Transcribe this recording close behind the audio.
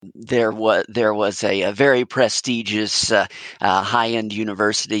there was a very prestigious high-end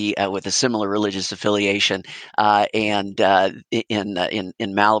university with a similar religious affiliation, and in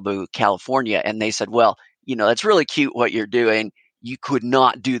Malibu, California, and they said, "Well, that's really cute what you're doing. You could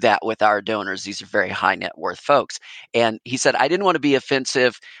not do that with our donors. These are very high net worth folks." And he said, "I didn't want to be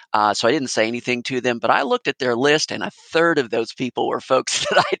offensive, so I didn't say anything to them. But I looked at their list, and a third of those people were folks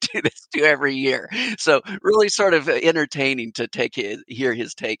that I do this to every year." So really sort of entertaining to hear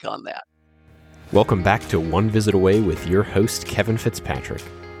his take on that. Welcome back to One Visit Away with your host, Kevin Fitzpatrick.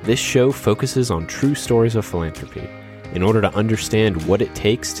 This show focuses on true stories of philanthropy in order to understand what it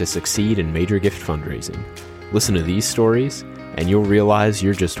takes to succeed in major gift fundraising. Listen to these stories, and you'll realize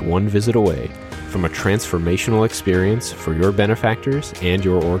you're just one visit away from a transformational experience for your benefactors and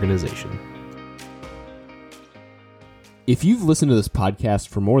your organization. If you've listened to this podcast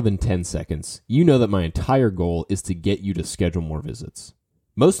for more than 10 seconds, you know that my entire goal is to get you to schedule more visits.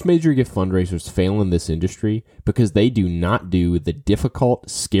 Most major gift fundraisers fail in this industry because they do not do the difficult,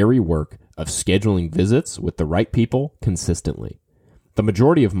 scary work of scheduling visits with the right people consistently. The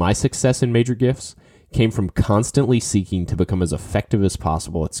majority of my success in major gifts came from constantly seeking to become as effective as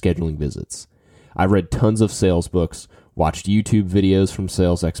possible at scheduling visits. I read tons of sales books, watched YouTube videos from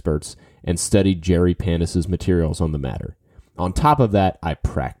sales experts, and studied Jerry Panis's materials on the matter. On top of that, I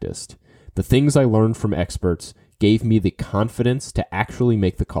practiced. The things I learned from experts gave me the confidence to actually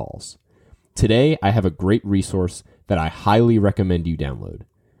make the calls. Today, I have a great resource that I highly recommend you download.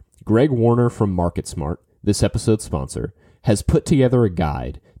 Greg Warner from MarketSmart, this episode's sponsor, has put together a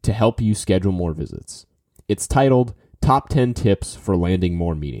guide to help you schedule more visits. It's titled Top 10 Tips for Landing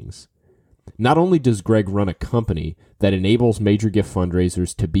More Meetings. Not only does Greg run a company that enables major gift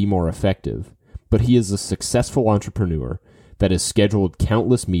fundraisers to be more effective, but he is a successful entrepreneur that has scheduled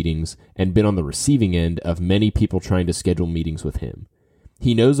countless meetings and been on the receiving end of many people trying to schedule meetings with him.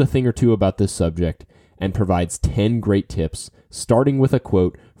 He knows a thing or two about this subject and provides 10 great tips, starting with a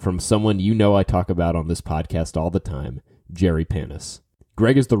quote from someone you know I talk about on this podcast all the time, Jerry Panis.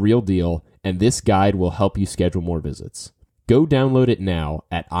 Greg is the real deal, and this guide will help you schedule more visits. Go download it now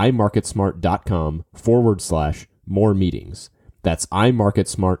at imarketsmart.com/more meetings. That's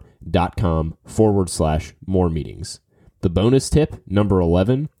imarketsmart.com/more meetings. The bonus tip, number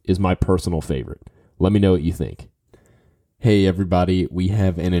 11, is my personal favorite. Let me know what you think. Hey everybody, we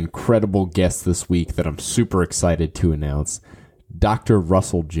have an incredible guest this week that I'm super excited to announce. Dr.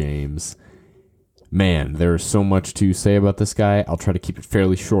 Russell James. Man, there's so much to say about this guy. I'll try to keep it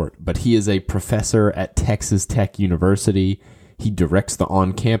fairly short, but he is a professor at Texas Tech University. He directs the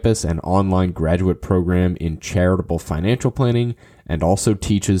on-campus and online graduate program in charitable financial planning and also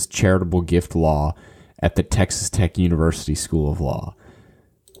teaches charitable gift law at the Texas Tech University School of Law.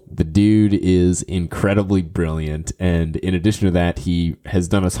 The dude is incredibly brilliant, and in addition to that, he has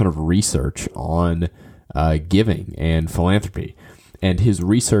done a ton of research on giving and philanthropy. And his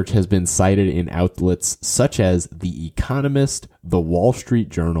research has been cited in outlets such as The Economist, The Wall Street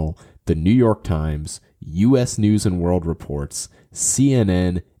Journal, The New York Times, U.S. News and World Reports,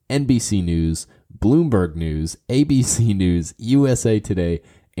 CNN, NBC News, Bloomberg News, ABC News, USA Today,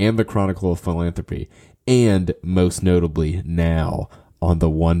 and the Chronicle of Philanthropy. And most notably now on the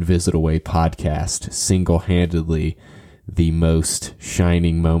One Visit Away podcast, single-handedly the most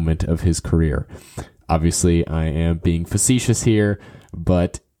shining moment of his career. Obviously, I am being facetious here,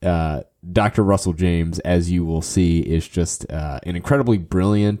 but Dr. Russell James, as you will see, is just an incredibly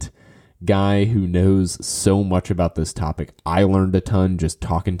brilliant guy who knows so much about this topic. I learned a ton just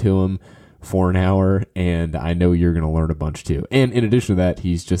talking to him for an hour, and I know you're going to learn a bunch too. And in addition to that,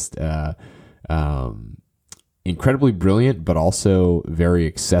 he's just incredibly brilliant, but also very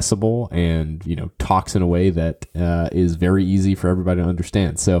accessible and, talks in a way that is very easy for everybody to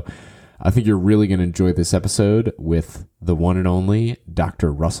understand. So I think you're really going to enjoy this episode with the one and only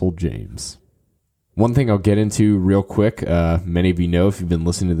Dr. Russell James. One thing I'll get into real quick, many of you know if you've been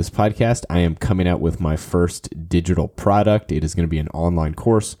listening to this podcast, I am coming out with my first digital product. It is going to be an online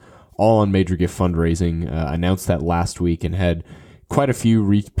course, all on major gift fundraising. I announced that last week and had quite a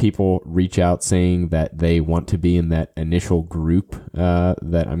few people reach out saying that they want to be in that initial group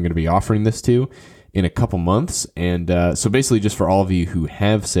that I'm going to be offering this to in a couple months. And so basically just for all of you who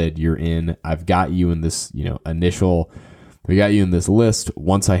have said you're in, I've got you in this, we got you in this list.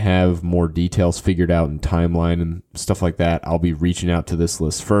 Once I have more details figured out and timeline and stuff like that, I'll be reaching out to this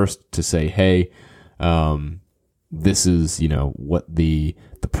list first to say, hey, this is, what the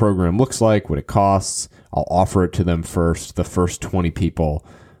program looks like, what it costs. I'll offer it to them first, the first 20 people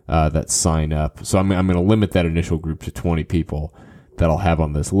that sign up. So I'm going to limit that initial group to 20 people that I'll have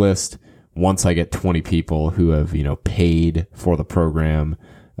on this list. Once I get 20 people who have, paid for the program,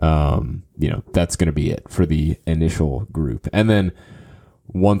 That's going to be it for the initial group. And then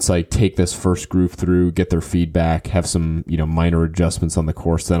once I take this first group through, get their feedback, have some, minor adjustments on the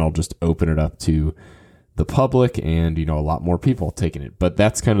course, then I'll just open it up to the public and, a lot more people taking it. But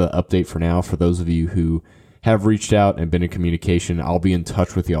that's kind of the update for now. For those of you who have reached out and been in communication, I'll be in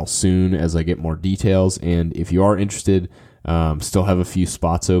touch with y'all soon as I get more details. And if you are interested, still have a few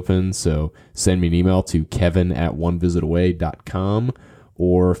spots open. So send me an email to kevin@onevisitaway.com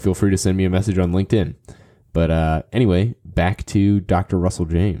or feel free to send me a message on LinkedIn. But anyway, back to Dr. Russell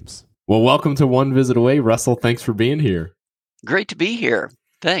James. Well, welcome to One Visit Away. Russell, thanks for being here. Great to be here.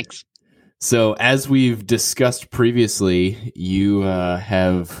 Thanks. So as we've discussed previously, you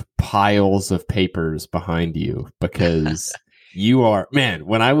have piles of papers behind you because you are, man,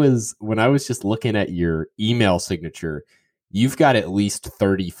 when I was just looking at your email signature, you've got at least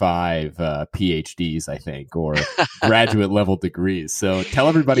 35 PhDs, I think, or graduate level degrees. So tell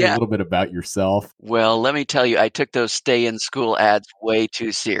everybody a little bit about yourself. Well, let me tell you, I took those stay in school ads way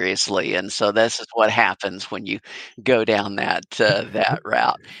too seriously. And so this is what happens when you go down that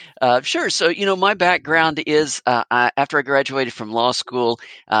route. Sure. So, my background is after I graduated from law school,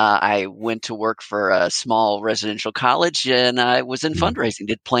 I went to work for a small residential college, and I was in fundraising,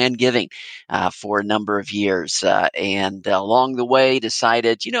 did planned giving for a number of years. And along the way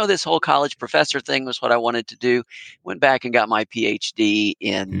decided, this whole college professor thing was what I wanted to do. Went back and got my PhD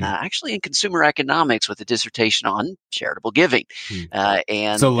in actually in consumer economics with a dissertation on charitable giving.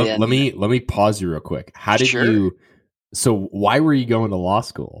 And so let me pause you real quick. How did you? So why were you going to law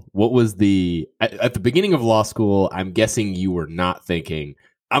school? What was at the beginning of law school? I'm guessing you were not thinking,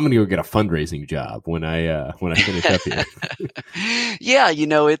 I'm going to go get a fundraising job when I finish up here. Yeah,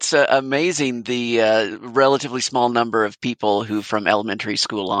 it's amazing the relatively small number of people who from elementary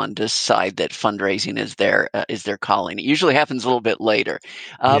school on decide that fundraising is their calling. It usually happens a little bit later.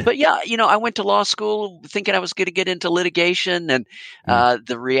 But yeah, I went to law school thinking I was going to get into litigation. And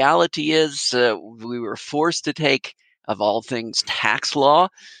the reality is we were forced to take, of all things, tax law.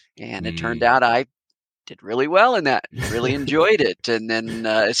 And it turned out I did really well in that, really enjoyed it. And then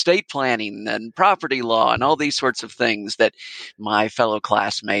estate planning and property law and all these sorts of things that my fellow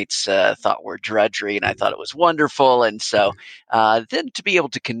classmates thought were drudgery, and I thought it was wonderful. And so then to be able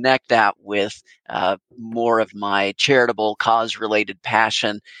to connect that with more of my charitable cause-related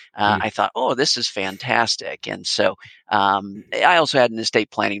passion, I thought, oh, this is fantastic. And so I also had an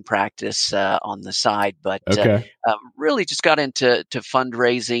estate planning practice on the side, but really just got into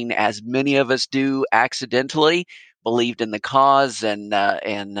fundraising, as many of us do accidentally. Believed in the cause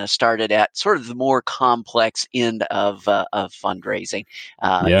and started at sort of the more complex end of fundraising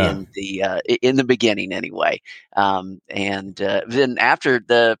in the beginning anyway. And then after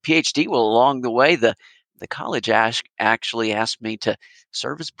the PhD, along the way, the college actually asked me to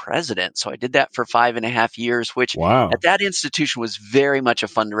serve as president. So I did that for 5.5 years, which at that institution was very much a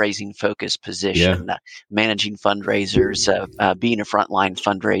fundraising focused position, managing fundraisers, being a frontline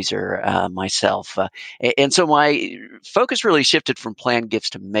fundraiser myself. And so my focus really shifted from planned gifts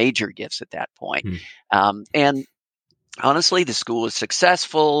to major gifts at that point. And honestly, the school was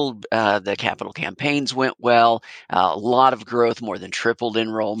successful. The capital campaigns went well. A lot of growth, more than tripled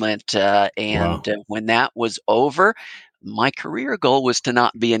enrollment. When that was over, my career goal was to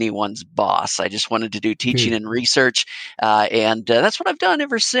not be anyone's boss. I just wanted to do teaching and research. And that's what I've done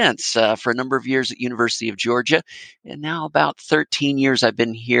ever since for a number of years at University of Georgia. And now about 13 years I've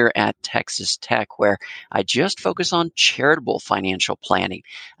been here at Texas Tech, where I just focus on charitable financial planning.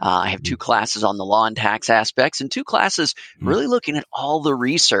 I have 2 classes on the law and tax aspects and 2 classes really looking at all the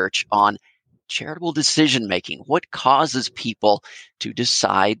research on charitable decision making. What causes people to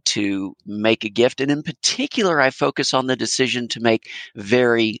decide to make a gift? And in particular, I focus on the decision to make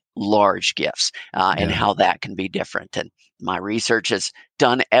very large gifts and how that can be different. And my research has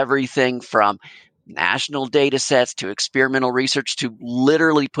done everything from national data sets to experimental research to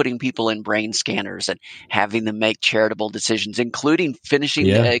literally putting people in brain scanners and having them make charitable decisions, including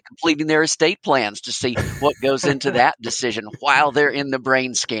completing their estate plans to see what goes into that decision while they're in the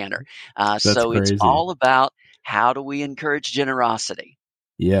brain scanner. So crazy. It's all about how do we encourage generosity?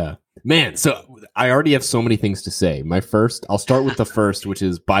 Yeah, man. So I already have so many things to say. I'll start with the first, which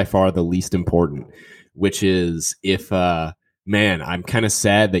is by far the least important, which is man, I'm kind of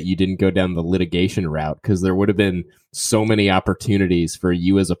sad that you didn't go down the litigation route, because there would have been so many opportunities for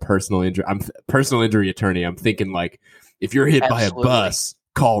you as a personal injury attorney. I'm thinking, like, if you're hit by a bus,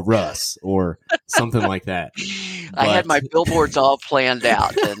 call Russ or something like that. I had my billboards all planned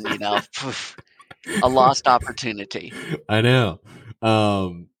out, and a lost opportunity. I know.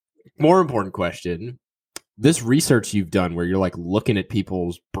 More important question. this research you've done where you're like looking at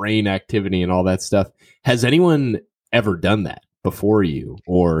people's brain activity and all that stuff, has anyone ever done that before you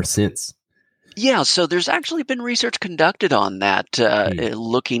or since? Yeah, so there's actually been research conducted on that,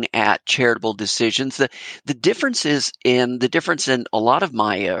 looking at charitable decisions. The difference in a lot of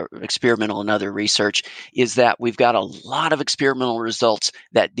my experimental and other research is that we've got a lot of experimental results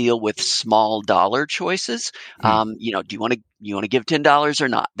that deal with small dollar choices. Do you want to give $10 or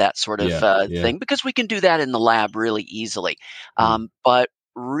not? That sort of Yeah. thing, because we can do that in the lab really easily. Mm. But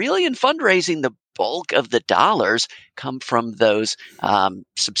really, in fundraising, the bulk of the dollars come from those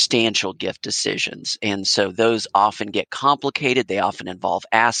substantial gift decisions. And so those often get complicated. They often involve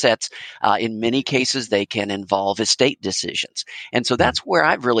assets. In many cases, they can involve estate decisions. And so that's where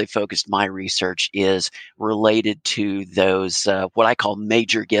I've really focused my research, is related to those, what I call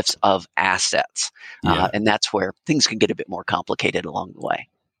major gifts of assets. And that's where things can get a bit more complicated along the way.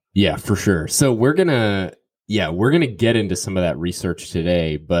 Yeah, for sure. So we're going to get into some of that research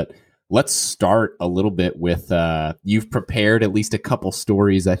today, but let's start a little bit with, you've prepared at least a couple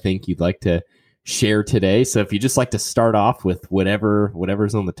stories I think you'd like to share today. So if you just like to start off with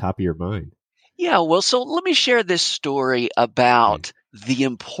whatever's on the top of your mind. Yeah, well, so let me share this story about the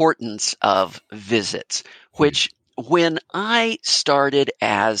importance of visits, which when I started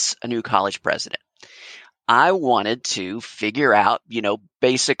as a new college president, I wanted to figure out,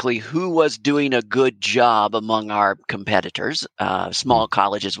 basically who was doing a good job among our competitors, small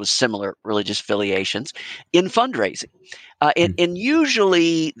colleges with similar religious affiliations, in fundraising. And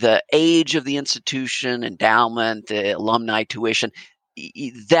usually the age of the institution, endowment, the alumni tuition,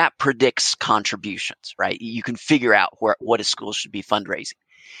 that predicts contributions, right? You can figure out what a school should be fundraising.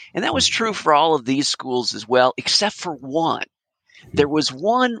 And that was true for all of these schools as well, except for one. There was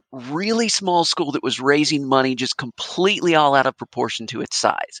one really small school that was raising money just completely all out of proportion to its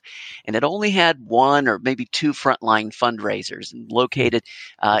size. And it only had one or maybe two frontline fundraisers, and located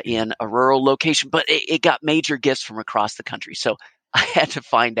in a rural location, but it got major gifts from across the country. So I had to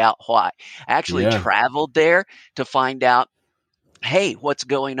find out why. I actually traveled there to find out, hey, what's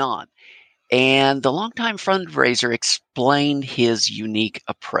going on? And the longtime fundraiser explained his unique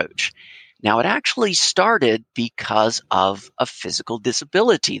approach. Now, it actually started because of a physical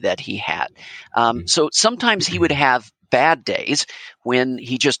disability that he had. So sometimes he would have bad days when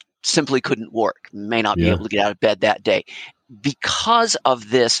he just simply couldn't work, may not be able to get out of bed that day. Because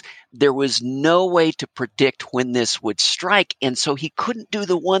of this, there was no way to predict when this would strike. And so he couldn't do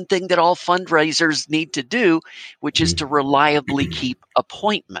the one thing that all fundraisers need to do, which is to reliably keep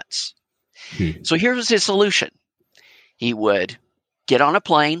appointments. So here was his solution. He would get on a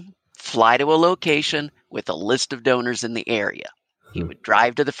plane, fly to a location with a list of donors in the area. He would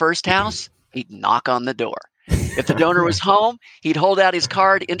drive to the first house. He'd knock on the door. If the donor was home, he'd hold out his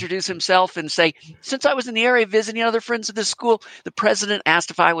card, introduce himself, and say, "Since I was in the area visiting other friends of the school, the president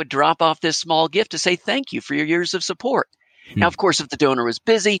asked if I would drop off this small gift to say thank you for your years of support." Now, of course, if the donor was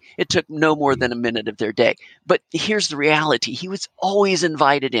busy, it took no more than a minute of their day. But here's the reality. He was always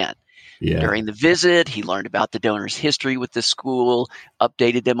invited in. During the visit, he learned about the donor's history with the school,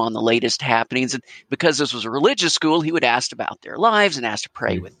 updated them on the latest happenings. And because this was a religious school, he would ask about their lives and ask to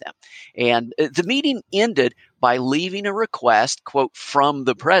pray with them. And the meeting ended by leaving a request, quote, from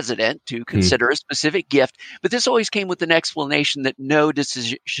the president to consider a specific gift. But this always came with an explanation that no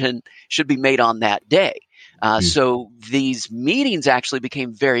decision should be made on that day. So these meetings actually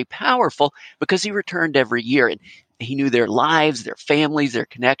became very powerful because he returned every year. And he knew their lives, their families, their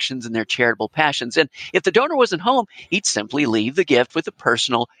connections, and their charitable passions. And if the donor wasn't home, he'd simply leave the gift with a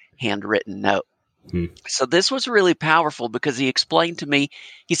personal handwritten note. So this was really powerful because he explained to me,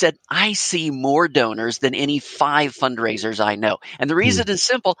 he said, "I see more donors than any 5 fundraisers I know. And the reason is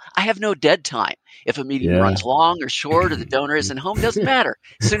simple. I have no dead time. If a meeting runs long or short or the donor isn't home, doesn't matter.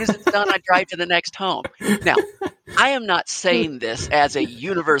 As soon as it's done, I drive to the next home." Now, I am not saying this as a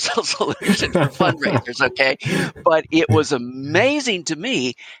universal solution for fundraisers, okay? But it was amazing to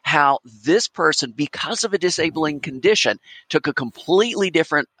me how this person, because of a disabling condition, took a completely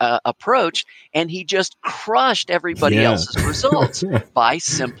different approach, and he just crushed everybody else's results by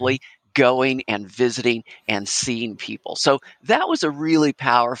simply going and visiting and seeing people. So that was a really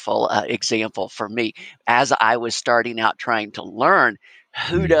powerful example for me as I was starting out trying to learn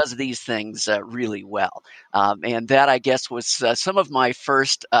who does these things really well. And that, I guess, was some of my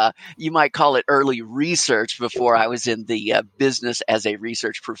first, you might call it early research before I was in the business as a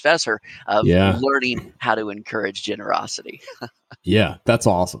research professor of learning how to encourage generosity. Yeah, that's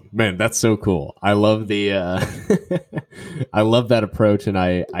awesome, man. That's so cool. I love the, I love that approach, and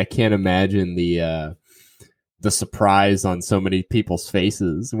I can't imagine the surprise on so many people's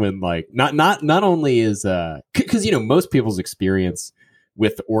faces when like not only is because most people's experience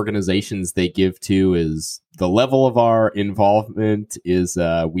with organizations they give to is the level of our involvement is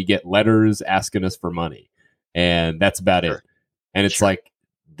we get letters asking us for money, and that's about Sure. it. And it's Sure. like,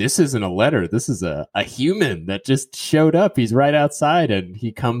 this isn't a letter. This is a human that just showed up. He's right outside and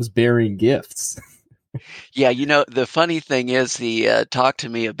he comes bearing gifts. Yeah, the funny thing is, he talked to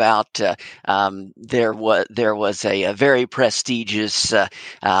me about there was a very prestigious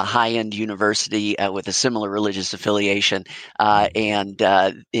high-end university with a similar religious affiliation, and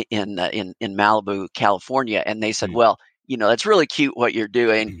in Malibu, California, and they said, "Well, it's really cute what you're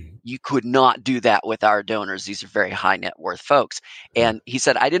doing. You could not do that with our donors. These are very high net worth folks." And he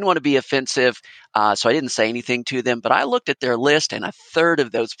said, "I didn't want to be offensive, so I didn't say anything to them, but I looked at their list, and a third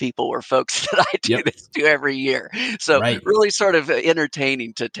of those people were folks that I do Yep. this to every year." So Right. really sort of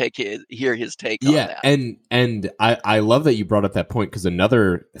entertaining to hear his take on Yeah, that. and I love that you brought up that point, because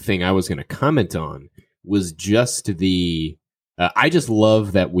another thing I was going to comment on was just the I just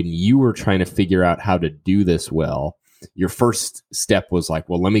love that when you were trying to figure out how to do this well, your first step was like,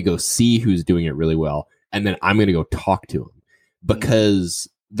 well, let me go see who's doing it really well, and then I'm going to go talk to him, because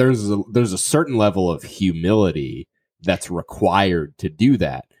there's a certain level of humility that's required to do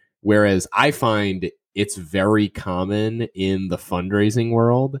that. Whereas I find it's very common in the fundraising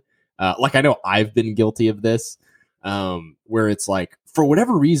world. Like, I know I've been guilty of this, where it's like, for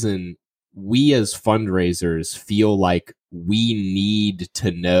whatever reason, we as fundraisers feel like we need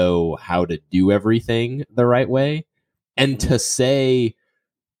to know how to do everything the right way. And to say,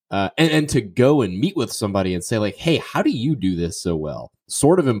 and to go and meet with somebody and say, like, hey, how do you do this so well?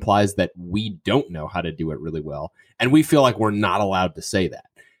 Sort of implies that we don't know how to do it really well. And we feel like we're not allowed to say that.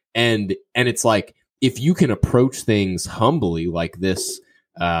 And it's like, if you can approach things humbly, like this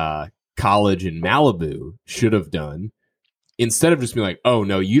college in Malibu should have done, instead of just being like, oh,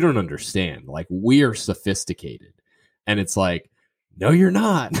 no, you don't understand. Like, we're sophisticated. And it's like, no, you're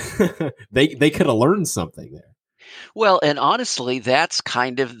not. They could have learned something there. Well, and honestly, that's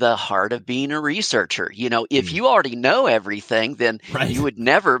kind of the heart of being a researcher. If you already know everything, then Right. you would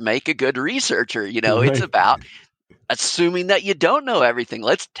never make a good researcher. It's Right. about assuming that you don't know everything.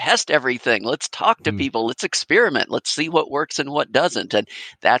 Let's test everything. Let's talk to people. Let's experiment. Let's see what works and what doesn't. And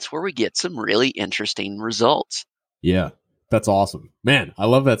that's where we get some really interesting results. Yeah, that's awesome, man. I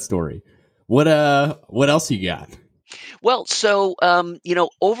love that story. What else you got? Well, so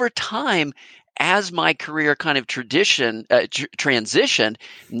over time, as my career kind of transitioned,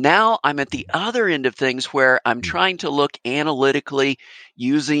 now I'm at the other end of things where I'm trying to look analytically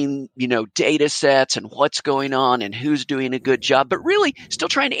using data sets and what's going on and who's doing a good job, but really still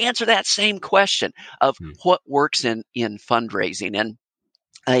trying to answer that same question of what works in fundraising. And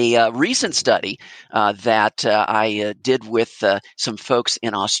a recent study that I did with some folks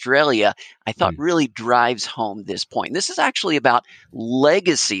in Australia, I thought really drives home this point. This is actually about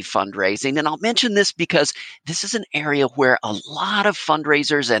legacy fundraising. And I'll mention this because this is an area where a lot of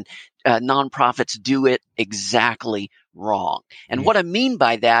fundraisers and nonprofits do it exactly wrong. And what I mean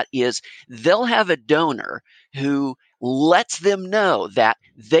by that is they'll have a donor who lets them know that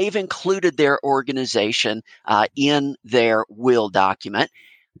they've included their organization in their will document.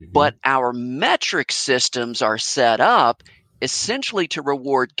 But our metric systems are set up essentially to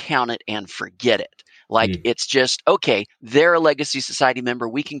reward count it and forget it. Like it's just, okay, they're a legacy society member.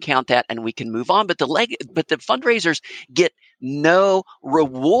 We can count that and we can move on. But the fundraisers get no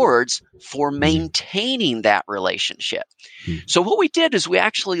rewards for maintaining that relationship. So what we did is we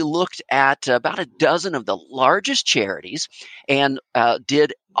actually looked at about a dozen of the largest charities and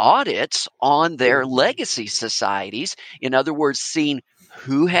did audits on their legacy societies. In other words, seeing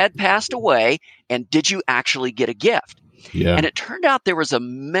who had passed away and did you actually get a gift? Yeah. And it turned out there was a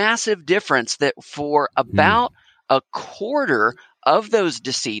massive difference that for about a quarter of those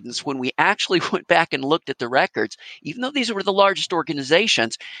decedents, when we actually went back and looked at the records, even though these were the largest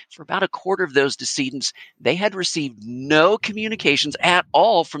organizations, for about a quarter of those decedents, they had received no communications at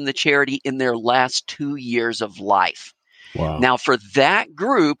all from the charity in their last 2 years of life. Wow. Now, for that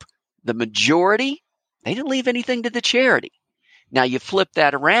group, the majority, they didn't leave anything to the charity. Now, you flip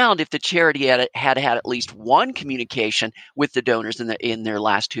that around, if the charity had at least one communication with the donors in their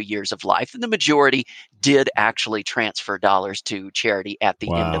last 2 years of life, then the majority did actually transfer dollars to charity at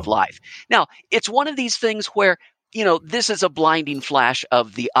the end of life. Now, it's one of these things where, this is a blinding flash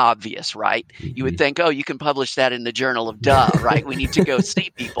of the obvious, right? You would think, oh, you can publish that in the Journal of Duh, right? We need to go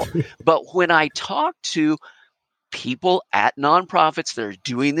see people. But when I talk to people at nonprofits that are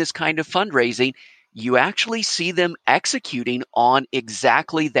doing this kind of fundraising, you actually see them executing on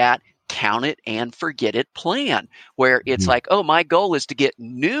exactly that count it and forget it plan, where it's Mhm. like, oh, my goal is to get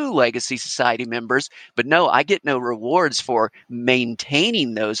new Legacy Society members, but no, I get no rewards for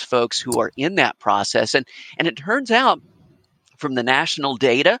maintaining those folks who are in that process. And it turns out from the national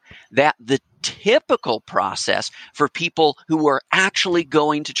data that the typical process for people who are actually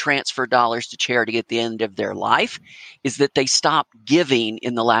going to transfer dollars to charity at the end of their life is that they stop giving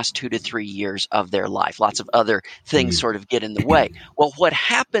in the last 2 to 3 years of their life. Lots of other things Mhm. sort of get in the way. Well, what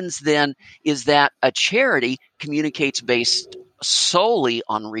happens then is that a charity communicates based solely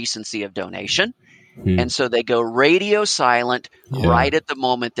on recency of donation. Mhm. And so they go radio silent Yeah. right at the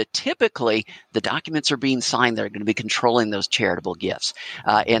moment that typically the documents are being signed that are going to be controlling those charitable gifts.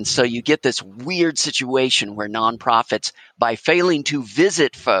 And so you get this weird situation where nonprofits, by failing to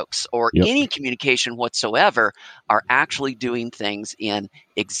visit folks or Yep. any communication whatsoever, are actually doing things in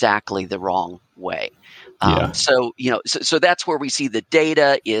exactly the wrong way. Yeah. So that's where we see the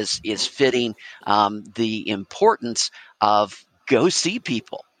data is fitting the importance of go see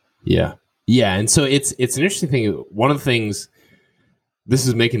people. Yeah. Yeah. And so it's an interesting thing. One of the things this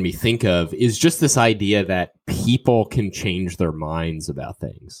is making me think of is just this idea that people can change their minds about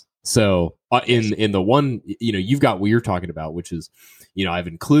things. So Yes. in the one, you've got what you're talking about, which is, I've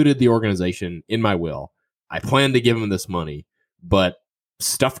included the organization in my will. I plan to give them this money, but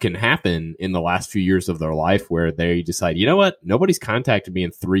stuff can happen in the last few years of their life where they decide, you know what, nobody's contacted me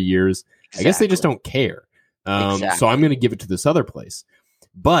in 3 years. I guess they just Exactly. don't care. So I'm Exactly. going to give it to this other place.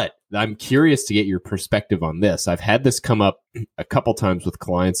 But I'm curious to get your perspective on this. I've had this come up a couple times with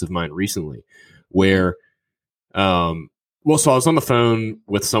clients of mine recently where, so I was on the phone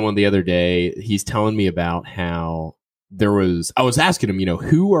with someone the other day. He's telling me about how I was asking him,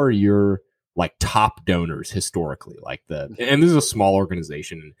 who are your like top donors historically? And this is a small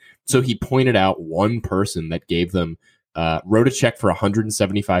organization. So he pointed out one person that gave them, wrote a check for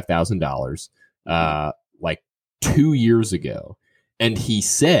 $175,000, like 2 years ago. And he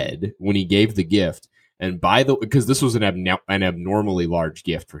said when he gave the gift, and because this was an abnormally large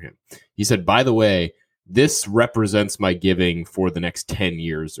gift for him, he said, by the way, this represents my giving for the next 10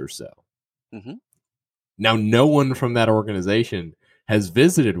 years or so. Mm-hmm. Now, no one from that organization has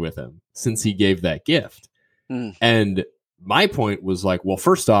visited with him since he gave that gift. Mm. And my point was like, well,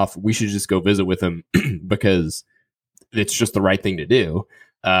 first off, we should just go visit with him because it's just the right thing to do.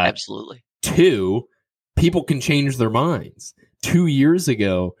 Absolutely. Two, people can change their minds. 2 years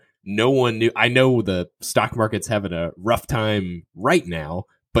ago, no one knew. I know the stock market's having a rough time right now,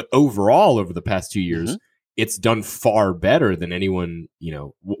 but overall, over the past 2 years, it's done far better than anyone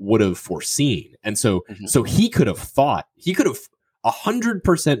would have foreseen. And so, he could have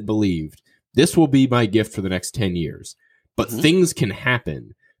 100% believed this will be my gift for the next 10 years. But things can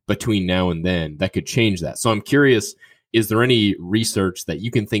happen between now and then that could change that. So I'm curious, is there any research that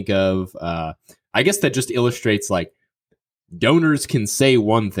you can think of? I guess that just illustrates like donors can say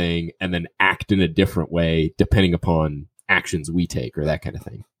one thing and then act in a different way depending upon actions we take or that kind of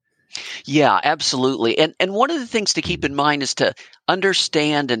thing. Yeah, absolutely. And one of the things to keep in mind is to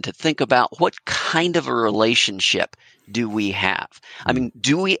understand and to think about what kind of a relationship do we have? I mean,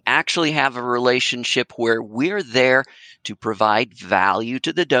 do we actually have a relationship where we're there to provide value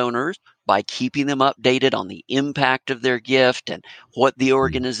to the donors by keeping them updated on the impact of their gift and what the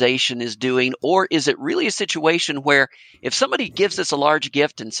organization is doing? Or is it really a situation where if somebody gives us a large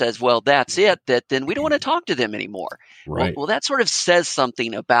gift and says, well, that's it, that then we don't want to talk to them anymore? Right. Well, that sort of says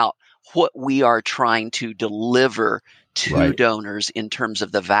something about what we are trying to deliver to donors in terms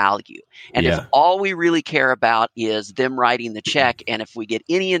of the value. And if all we really care about is them writing the check, and if we get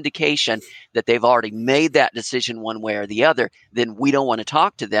any indication that they've already made that decision one way or the other, then we don't want to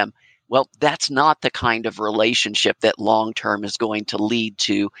talk to them. Well, that's not the kind of relationship that long-term is going to lead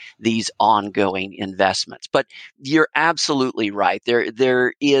to these ongoing investments. But you're absolutely right.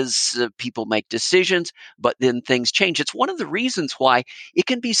 There is people make decisions, but then things change. It's one of the reasons why it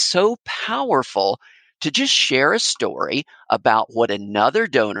can be so powerful to just share a story about what another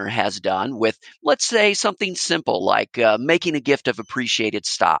donor has done with, let's say, something simple like making a gift of appreciated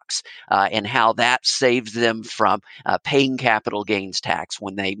stocks and how that saves them from paying capital gains tax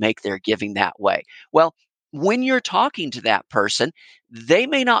when they make their giving that way. Well, when you're talking to that person, they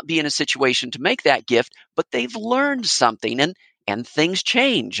may not be in a situation to make that gift, but they've learned something and things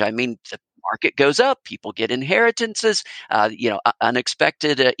change. I mean, the market goes up, people get inheritances,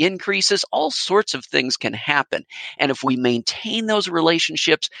 unexpected increases, all sorts of things can happen. And if we maintain those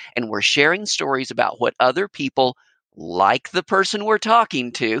relationships and we're sharing stories about what other people, like the person we're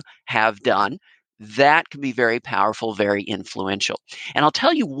talking to, have done, that can be very powerful, very influential. And I'll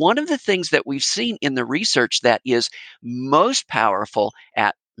tell you, one of the things that we've seen in the research that is most powerful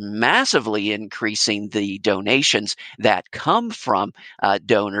at massively increasing the donations that come from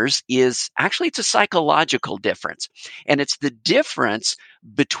donors is actually it's a psychological difference. And it's the difference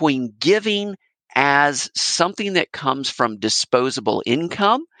between giving as something that comes from disposable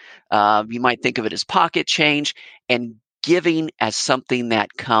income. You might think of it as pocket change, and giving as something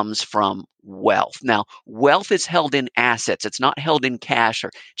that comes from wealth. Now, wealth is held in assets. It's not held in cash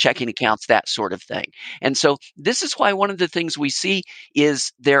or checking accounts, that sort of thing. And so this is why one of the things we see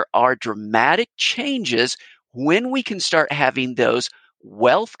is there are dramatic changes when we can start having those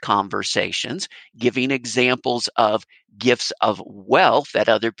wealth conversations, giving examples of gifts of wealth that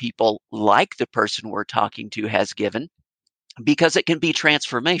other people like the person we're talking to has given, because it can be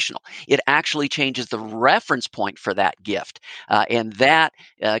transformational. It actually changes the reference point for that gift. And that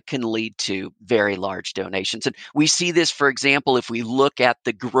can lead to very large donations. And we see this, for example, if we look at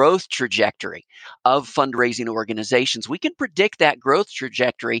the growth trajectory of fundraising organizations. We can predict that growth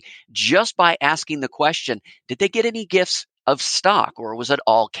trajectory just by asking the question, did they get any gifts of stock, or was it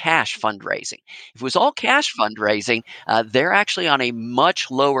all cash fundraising? If it was all cash fundraising, they're actually on a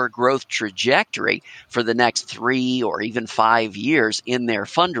much lower growth trajectory for the next 3 or even 5 years in their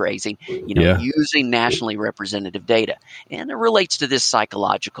fundraising, Yeah. using nationally representative data. And it relates to this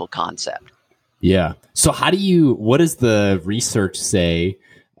psychological concept. Yeah. So what does the research say,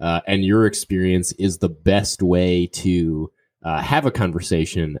 and your experience is the best way to have a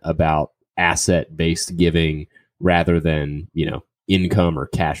conversation about asset-based giving rather than, income or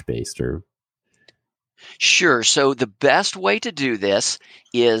cash-based or... Sure. So the best way to do this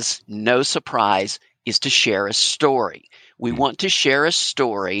is, no surprise, is to share a story. We want to share a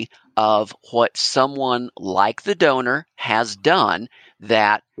story of what someone like the donor has done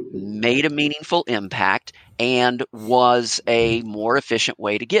that made a meaningful impact and was a more efficient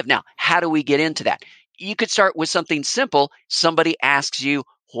way to give. Now, how do we get into that? You could start with something simple. Somebody asks you,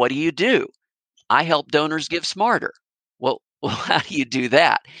 what do you do? I help donors give smarter. Well, how do you do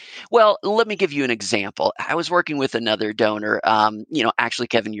that? Well, let me give you an example. I was working with another donor. Actually,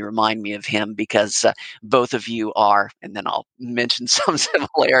 Kevin, you remind me of him because both of you are, and then I'll mention some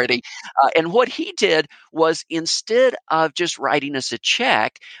similarity. And what he did was, instead of just writing us a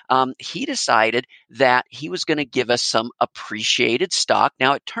check, he decided that he was going to give us some appreciated stock.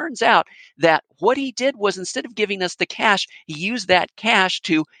 Now, it turns out that what he did was, instead of giving us the cash, he used that cash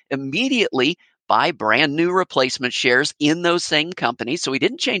to immediately buy brand new replacement shares in those same companies. So he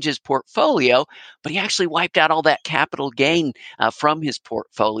didn't change his portfolio, but he actually wiped out all that capital gain from his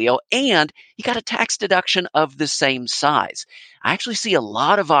portfolio, and he got a tax deduction of the same size. I actually see a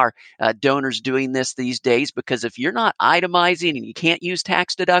lot of our donors doing this these days, because if you're not itemizing and you can't use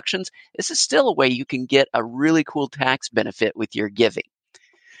tax deductions, this is still a way you can get a really cool tax benefit with your giving.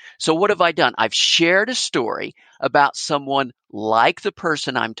 So what have I done? I've shared a story about someone like the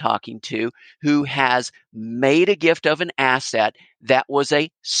person I'm talking to, who has made a gift of an asset that was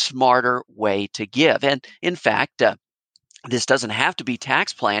a smarter way to give. And in fact, this doesn't have to be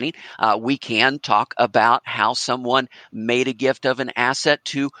tax planning. We can talk about how someone made a gift of an asset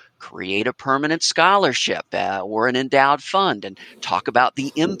to create a permanent scholarship or an endowed fund, and talk about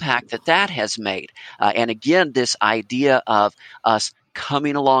the impact that has made. And again, this idea of us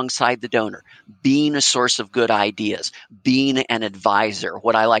coming alongside the donor, being a source of good ideas, being an advisor,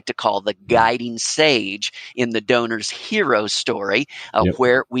 what I like to call the guiding sage in the donor's hero story, Yep.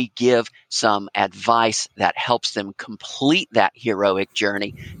 where we give some advice that helps them complete that heroic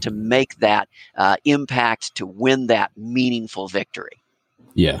journey to make that impact, to win that meaningful victory.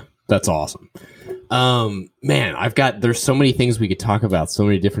 Yeah, that's awesome. Man, there's so many things we could talk about, so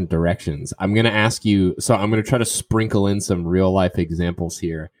many different directions. I'm going to ask you, so I'm going to try to sprinkle in some real life examples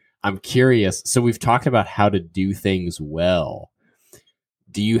here. I'm curious. So we've talked about how to do things well.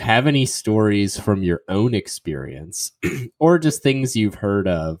 Do you have any stories from your own experience or just things you've heard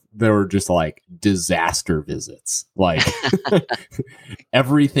of that were just like disaster visits, like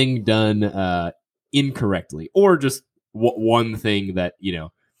everything done incorrectly, or just one thing that,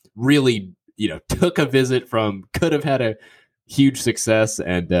 really, took a visit from, could have had a huge success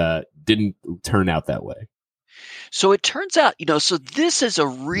and didn't turn out that way? So it turns out, so this is a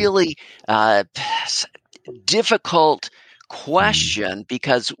really difficult question,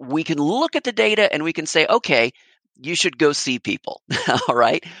 because we can look at the data and we can say, okay, you should go see people. All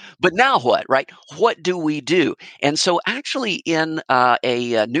right. But now what, right? What do we do? And so actually in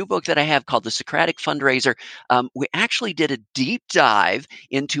a new book that I have called The Socratic Fundraiser, we actually did a deep dive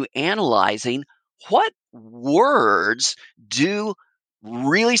into analyzing what words do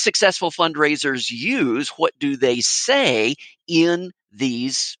really successful fundraisers use, what do they say in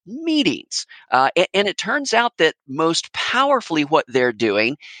these meetings. And it turns out that most powerfully what they're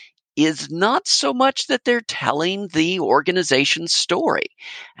doing is not so much that they're telling the organization's story.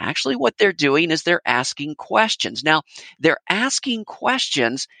 Actually, what they're doing is they're asking questions. Now, they're asking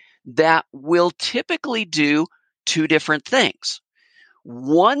questions that will typically do two different things.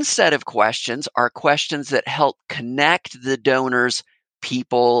 One set of questions are questions that help connect the donor's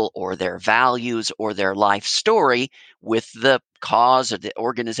people or their values or their life story with the cause or the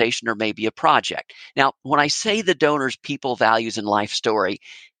organization or maybe a project. Now, when I say the donor's people, values, and life story,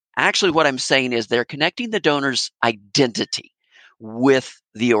 actually, what I'm saying is they're connecting the donor's identity with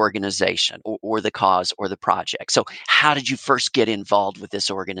the organization or the cause or the project. So, how did you first get involved with this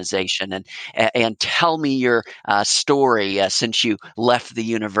organization? And tell me your story since you left the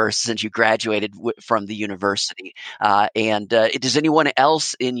university, since you graduated from the university. And does anyone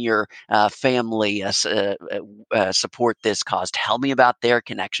else in your family support this cause? Tell me about their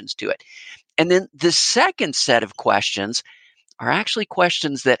connections to it. And then the second set of questions are actually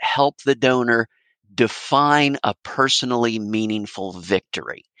questions that help the donor define a personally meaningful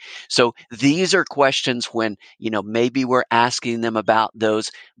victory. So these are questions when, maybe we're asking them about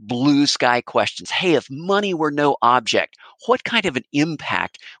those blue sky questions. Hey, if money were no object, what kind of an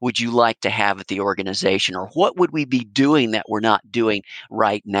impact would you like to have at the organization? Or what would we be doing that we're not doing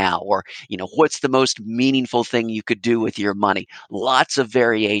right now? Or, what's the most meaningful thing you could do with your money? Lots of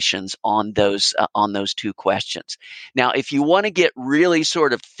variations on those two questions. Now, if you want to get really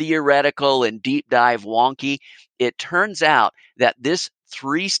sort of theoretical and deep dive wonky, it turns out that this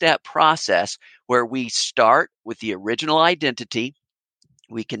three-step process where we start with the original identity,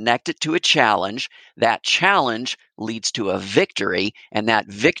 we connect it to a challenge. That challenge leads to a victory, and that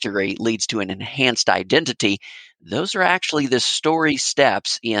victory leads to an enhanced identity. Those are actually the story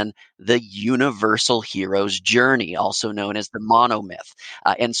steps in the universal hero's journey, also known as the monomyth.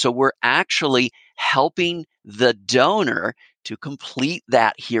 And so we're actually helping the donor to complete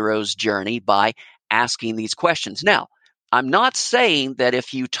that hero's journey by asking these questions. Now, I'm not saying that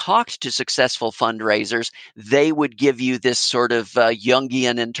if you talked to successful fundraisers, they would give you this sort of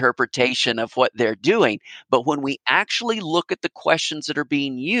Jungian interpretation of what they're doing. But when we actually look at the questions that are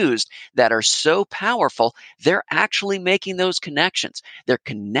being used that are so powerful, they're actually making those connections. They're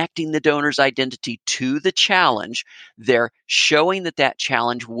connecting the donor's identity to the challenge. They're showing that that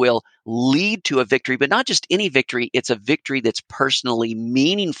challenge will lead to a victory, but not just any victory. It's a victory that's personally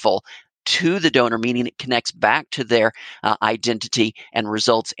meaningful to the donor, meaning it connects back to their identity and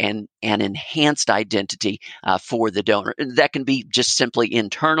results in an enhanced identity for the donor. That can be just simply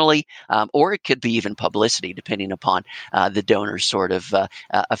internally, or it could be even publicity, depending upon the donor's sort of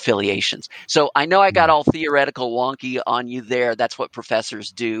affiliations. So I know I got all theoretical wonky on you there. That's what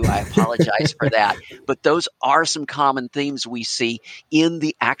professors do. I apologize for that. But those are some common themes we see in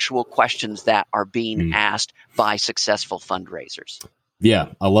the actual questions that are being asked by successful fundraisers. Yeah,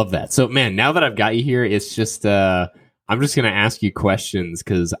 I love that. So, man, now that I've got you here, it's just I'm just going to ask you questions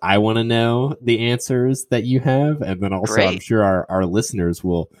because I want to know the answers that you have, and then also Great. I'm sure our listeners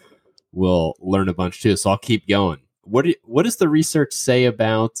will learn a bunch too. So I'll keep going. What does the research say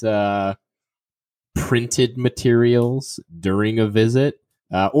about printed materials during a visit,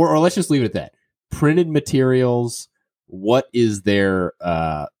 or let's just leave it at that? Printed materials. What is their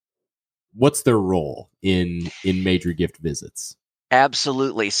what's their role in major gift visits?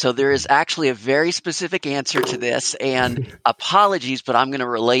 Absolutely. So there is actually a very specific answer to this, and apologies, but I'm going to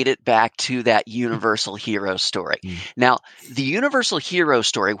relate it back to that universal hero story. Now, the universal hero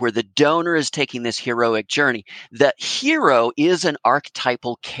story, where the donor is taking this heroic journey, the hero is an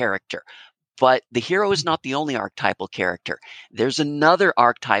archetypal character. But the hero is not the only archetypal character. There's another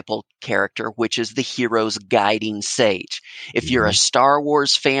archetypal character, which is the hero's guiding sage. If you're a Star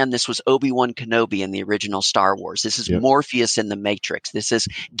Wars fan, this was Obi-Wan Kenobi in the original Star Wars. This is Morpheus in The Matrix. This is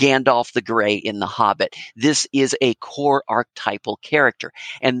Gandalf the Grey in The Hobbit. This is a core archetypal character.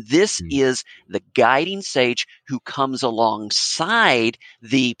 And this is the guiding sage who comes alongside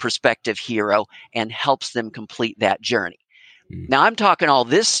the prospective hero and helps them complete that journey. Now, I'm talking all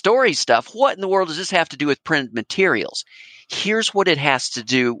this story stuff. What in the world does this have to do with printed materials? Here's what it has to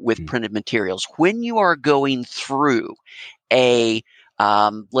do with printed materials. When you are going through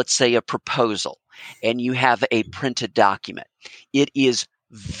let's say a proposal, and you have a printed document, it is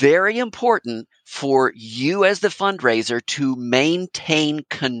very important for you as the fundraiser to maintain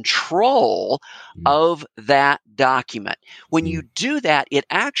control of that document. When you do that, it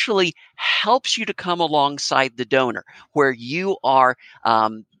actually helps you to come alongside the donor, where you are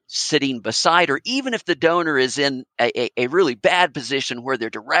sitting beside, or even if the donor is in a really bad position where they're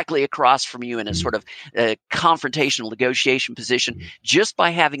directly across from you in a sort of confrontational negotiation position, just by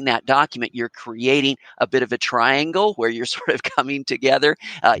having that document, you're creating a bit of a triangle where you're sort of coming together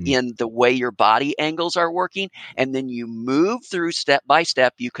in the way your body angles are working. And then you move through step by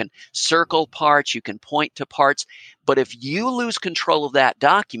step. You can circle parts, you can point to parts. But if you lose control of that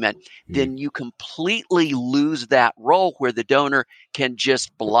document, then you completely lose that role where the donor can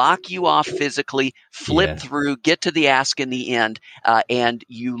just block you off physically, flip through, get to the ask in the end, and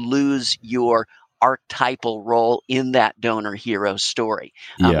you lose your archetypal role in that donor hero story.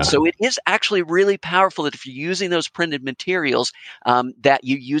 So it is actually really powerful that if you're using those printed materials, that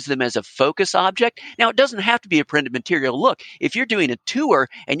you use them as a focus object. Now, it doesn't have to be a printed material. Look, if you're doing a tour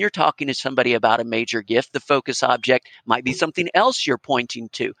and you're talking to somebody about a major gift, the focus object might be something else you're pointing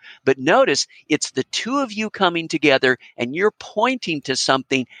to. But notice it's the two of you coming together and you're pointing to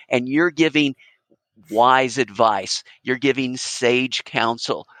something and you're giving wise advice. You're giving sage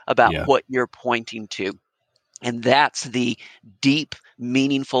counsel about what you're pointing to. And that's the deep,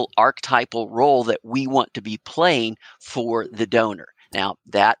 meaningful archetypal role that we want to be playing for the donor. Now,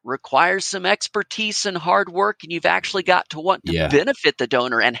 that requires some expertise and hard work, and you've actually got to want to benefit the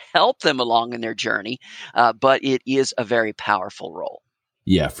donor and help them along in their journey. But it is a very powerful role.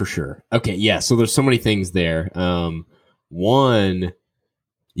 Yeah, for sure. Okay, yeah. So there's so many things there.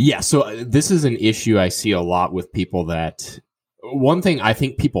 So this is an issue I see a lot with people that. One thing, I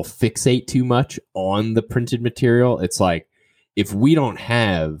think people fixate too much on the printed material. It's like, if we don't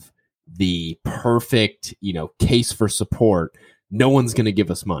have the perfect, case for support, no one's going to give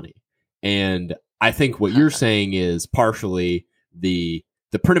us money. And I think what you're saying is partially the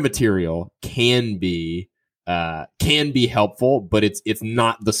printed material can be helpful, but it's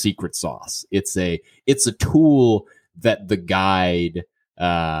not the secret sauce. It's a tool that the guide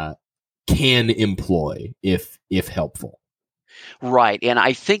can employ if helpful. Right. And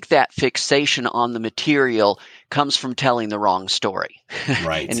I think that fixation on the material comes from telling the wrong story.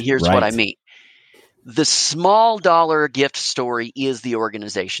 Right. And here's what I mean. The small dollar gift story is the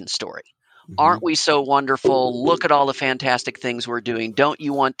organization story. Aren't we so wonderful? Look at all the fantastic things we're doing. Don't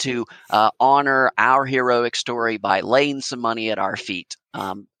you want to honor our heroic story by laying some money at our feet?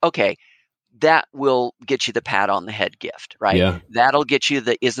 Okay. That will get you the pat on the head gift, right? Yeah. That'll get you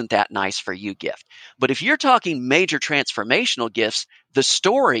the isn't that nice for you gift. But if you're talking major transformational gifts, the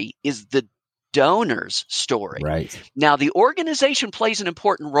story is the donor's story. Right. Now, the organization plays an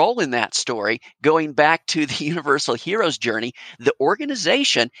important role in that story. Going back to the Universal Heroes journey, the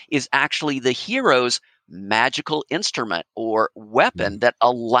organization is actually the hero's magical instrument or weapon that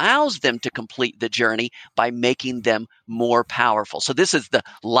allows them to complete the journey by making them more powerful. So this is the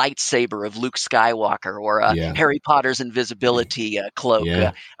lightsaber of Luke Skywalker, or Harry Potter's invisibility cloak,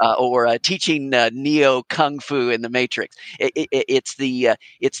 or teaching Neo Kung Fu in the Matrix. It's the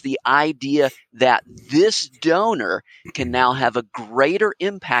idea that this donor can now have a greater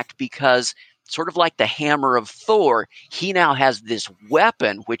impact because, sort of like the hammer of Thor, he now has this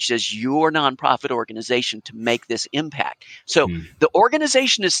weapon, which is your nonprofit organization, to make this impact. So the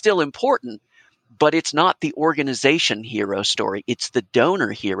organization is still important, but it's not the organization hero story. It's the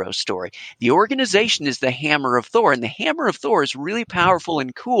donor hero story. The organization is the hammer of Thor, and the hammer of Thor is really powerful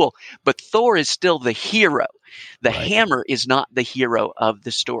and cool, but Thor is still the hero. The hammer is not the hero of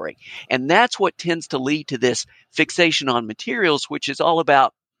the story. And that's what tends to lead to this fixation on materials, which is all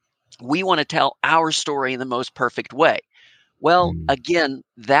about, we want to tell our story in the most perfect way. Well, again,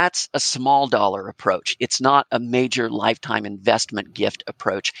 that's a small dollar approach. It's not a major lifetime investment gift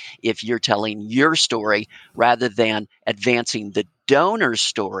approach if you're telling your story rather than advancing the donor's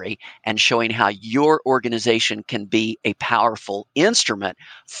story and showing how your organization can be a powerful instrument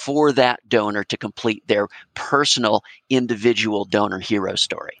for that donor to complete their personal, individual donor hero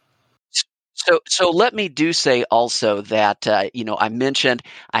story. So let me do say also that, I mentioned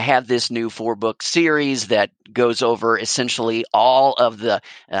I have this new 4-book series that goes over essentially all of the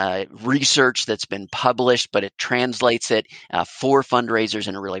research that's been published, but it translates it for fundraisers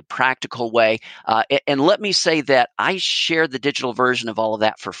in a really practical way. And let me say that I share the digital version of all of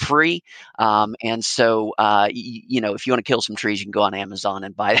that for free. And so, if you want to kill some trees, you can go on Amazon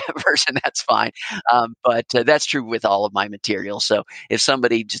and buy that version. That's fine. But that's true with all of my material. So if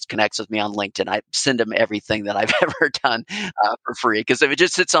somebody just connects with me on LinkedIn, I send them everything that I've ever done for free. Because if it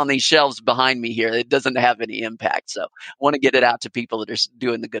just sits on these shelves behind me here, it doesn't have any impact. So I want to get it out to people that are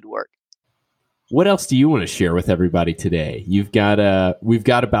doing the good work. What else do you want to share with everybody today? We've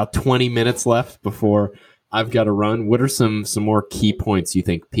got about 20 minutes left before I've got to run. What are some more key points you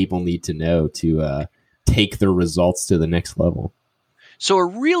think people need to know to take their results to the next level? So a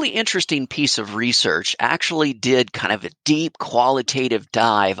really interesting piece of research actually did kind of a deep qualitative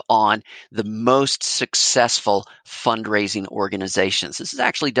dive on the most successful fundraising organizations. This is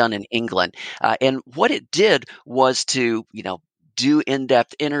actually done in England. And what it did was to, do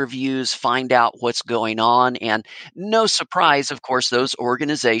in-depth interviews, find out what's going on. And no surprise, of course, those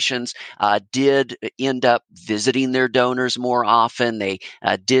organizations did end up visiting their donors more often. They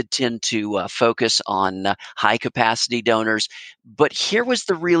did tend to focus on high capacity donors. But here was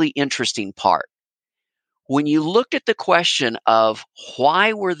the really interesting part. When you looked at the question of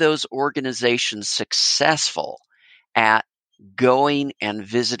why were those organizations successful at going and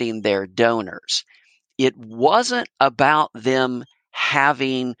visiting their donors, it wasn't about them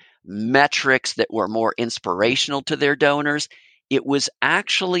having metrics that were more inspirational to their donors. It was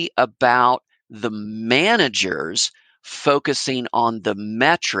actually about the managers focusing on the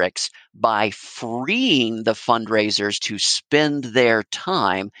metrics by freeing the fundraisers to spend their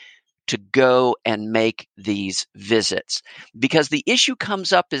time to go and make these visits. Because the issue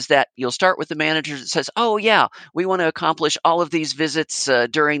comes up is that you'll start with the manager that says, oh, yeah, we want to accomplish all of these visits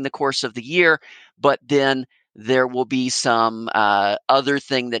during the course of the year, but then there will be some other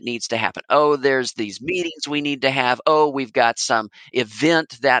thing that needs to happen. Oh, there's these meetings we need to have. Oh, we've got some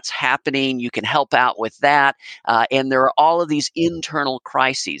event that's happening. You can help out with that. And there are all of these internal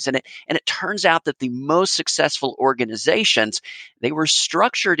crises. And it turns out that the most successful organizations, they were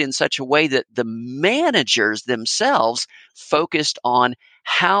structured in such a way that the managers themselves focused on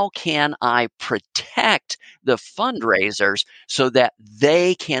how can I protect the fundraisers so that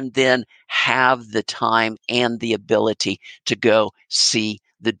they can then have the time and the ability to go see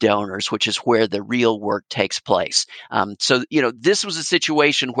the donors, which is where the real work takes place. So, this was a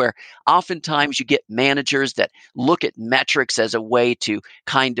situation where oftentimes you get managers that look at metrics as a way to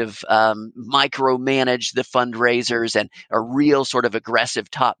kind of micromanage the fundraisers and a real sort of aggressive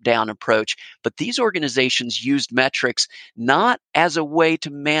top-down approach. But these organizations used metrics not as a way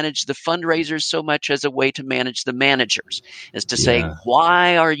to manage the fundraisers so much as a way to manage the managers, as to say,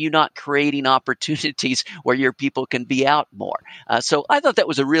 why are you not creating opportunities where your people can be out more? So I thought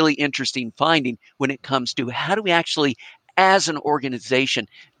that was a really interesting finding when it comes to how do we actually, as an organization,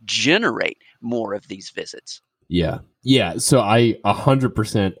 generate more of these visits. Yeah. So I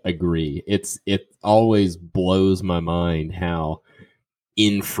 100% agree. It always blows my mind how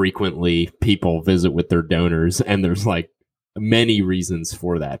infrequently people visit with their donors, and there's like many reasons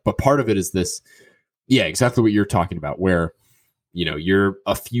for that. But part of it is this, exactly what you're talking about, where you're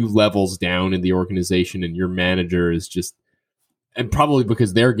a few levels down in the organization and your manager is just, and probably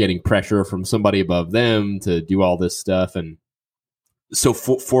because they're getting pressure from somebody above them to do all this stuff. And so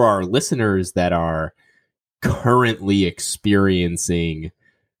for our listeners that are currently experiencing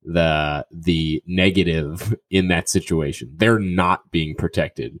the negative in that situation, they're not being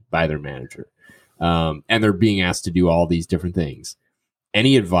protected by their manager, and they're being asked to do all these different things.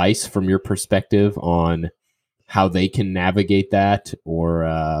 Any advice from your perspective on how they can navigate that,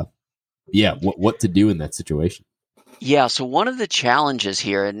 or what to do in that situation? Yeah, so one of the challenges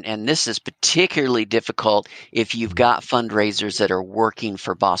here, and this is particularly difficult if you've got fundraisers that are working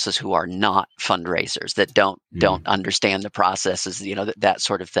for bosses who are not fundraisers, that don't understand the processes, that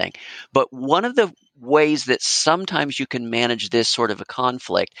sort of thing. But one of the ways that sometimes you can manage this sort of a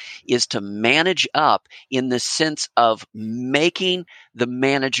conflict is to manage up in the sense of making the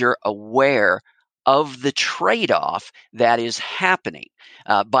manager aware of the trade-off that is happening,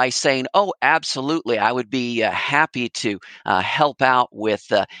 by saying, oh, absolutely, I would be happy to help out with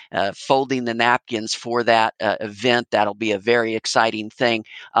folding the napkins for that event. That'll be a very exciting thing.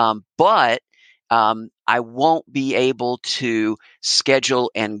 But I won't be able to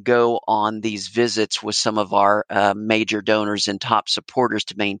schedule and go on these visits with some of our major donors and top supporters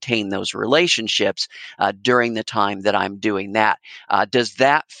to maintain those relationships during the time that I'm doing that. Does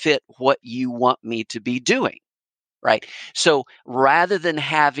that fit what you want me to be doing? Right. So rather than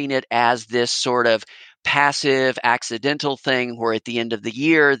having it as this sort of passive, accidental thing where at the end of the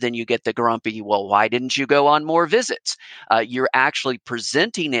year, then you get the grumpy, well, why didn't you go on more visits? You're actually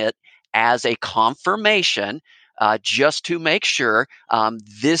presenting it as a confirmation, just to make sure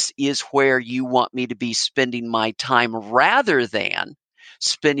this is where you want me to be spending my time rather than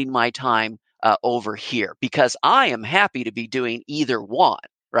spending my time over here, because I am happy to be doing either one.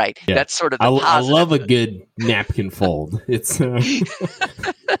 Right. Yeah. That's sort of the I positive. love a good napkin fold. It's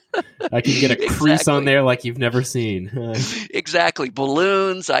I can get a crease on Exactly. there like you've never seen. Exactly.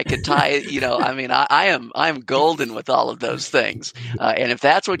 Balloons, I could tie, I mean, I am golden with all of those things. And if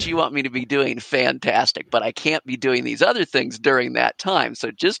that's what you want me to be doing, fantastic. But I can't be doing these other things during that time.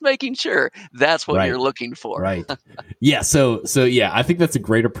 So just making sure that's what Right. you're looking for. Right. Yeah. So yeah, I think that's a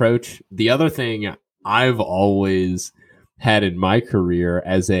great approach. The other thing I've always had in my career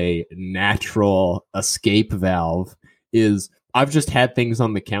as a natural escape valve is I've just had things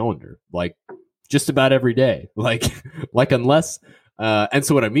on the calendar, like just about every day. Like unless and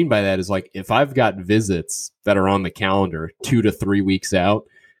so what I mean by that is like if I've got visits that are on the calendar 2 to 3 weeks out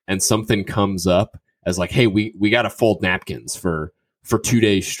and something comes up as like, hey, we got to fold napkins for 2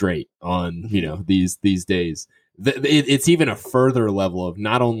 days straight on, these days. It's even a further level of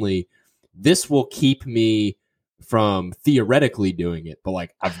not only this will keep me from theoretically doing it, but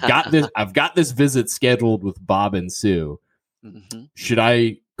like I've got this visit scheduled with Bob and Sue. Mm-hmm. Should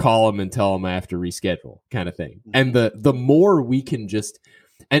I call them and tell them I have to reschedule, kind of thing? Mm-hmm. And the more we can just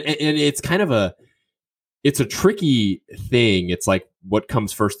and it's kind of it's a tricky thing. It's like what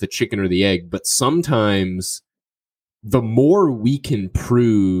comes first, the chicken or the egg? But sometimes the more we can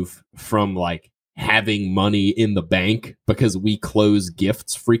prove from like having money in the bank because we close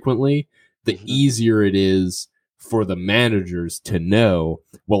gifts frequently, the easier it is for the managers to know,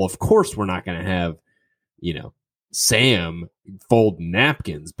 well, of course we're not going to have, Sam fold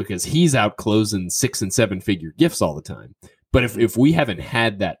napkins because he's out closing 6 and 7 figure gifts all the time. But if we haven't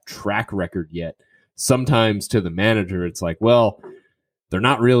had that track record yet, sometimes to the manager, it's like, well, they're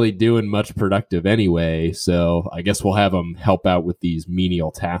not really doing much productive anyway, so I guess we'll have them help out with these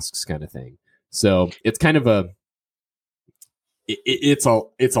menial tasks kind of thing. So it's kind of it's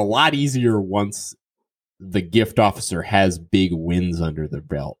a lot easier once the gift officer has big wins under their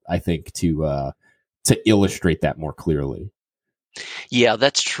belt, I think, to illustrate that more clearly. Yeah,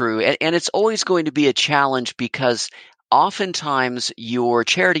 that's true. And it's always going to be a challenge because oftentimes your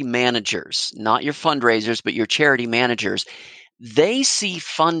charity managers, not your fundraisers, but your charity managers, they see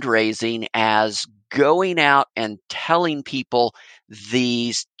fundraising as going out and telling people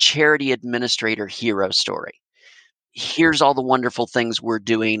the charity administrator hero story. Here's all the wonderful things we're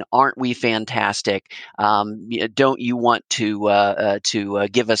doing. Aren't we fantastic? Don't you want to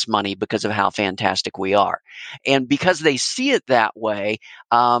give us money because of how fantastic we are? And because they see it that way,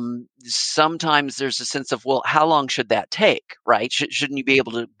 sometimes there's a sense of, well, how long should that take, right? Shouldn't you be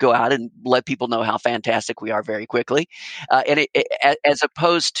able to go out and let people know how fantastic we are very quickly? As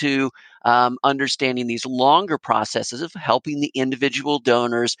opposed to understanding these longer processes of helping the individual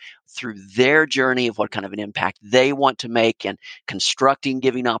donors through their journey of what kind of an impact they want to make and constructing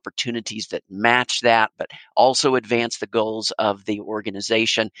giving opportunities that match that, but also advance the goals of the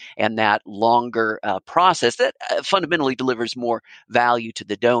organization and that longer process that fundamentally delivers more value to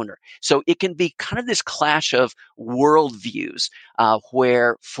the donor. So it can be kind of this clash of worldviews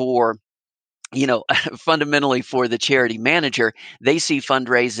where for fundamentally for the charity manager, they see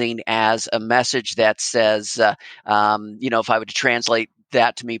fundraising as a message that says, if I were to translate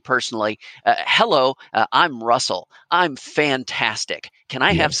that to me personally, hello, I'm Russell. I'm fantastic. Can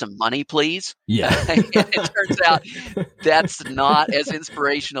I have some money, please? Yeah. And it turns out that's not as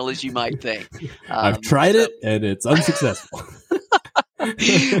inspirational as you might think. I've tried it and it's unsuccessful.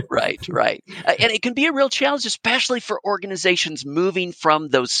 Right. And it can be a real challenge, especially for organizations moving from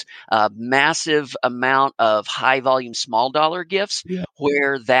those massive amount of high volume, small dollar gifts,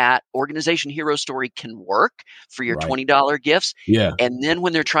 where that organization hero story can work for your $20 gifts. Yeah. And then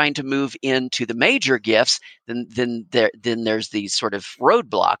when they're trying to move into the major gifts, then there's these sort of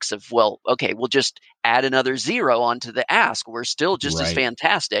roadblocks of, well, okay, we'll just add another zero onto the ask. We're still just as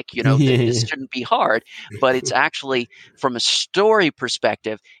fantastic. This shouldn't be hard, but it's actually from a story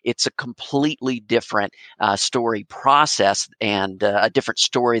perspective, it's a completely different story process and a different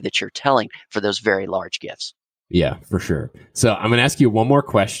story that you're telling for those very large gifts. Yeah, for sure. So I'm going to ask you one more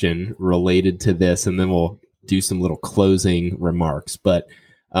question related to this, and then we'll do some little closing remarks. But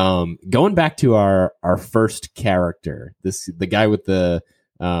going back to our first character, the guy with the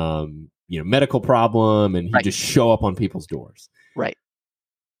medical problem, and he just show up on people's doors. Right.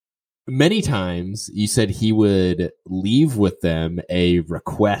 Many times you said he would leave with them a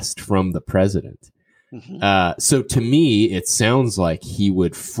request from the president. Mm-hmm. So to me, it sounds like he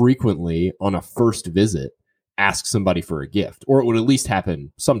would frequently, on a first visit, ask somebody for a gift, or it would at least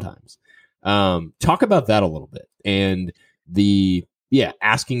happen sometimes. Talk about that a little bit, and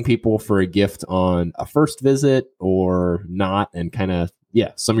asking people for a gift on a first visit or not, and kind of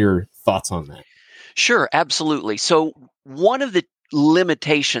some of your thoughts on that. Sure, absolutely. So one of the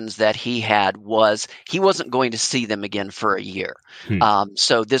limitations that he had was he wasn't going to see them again for a year.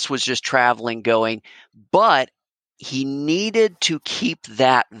 So this was just traveling, going, but he needed to keep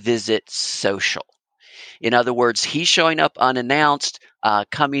that visit social. In other words, he's showing up unannounced,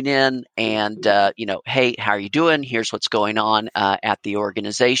 coming in and, hey, how are you doing? Here's what's going on at the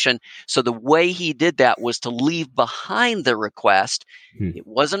organization. So the way he did that was to leave behind the request. It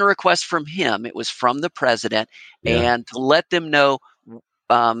wasn't a request from him. It was from the president, and to let them know,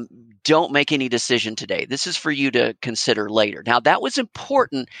 don't make any decision today. This is for you to consider later. Now, that was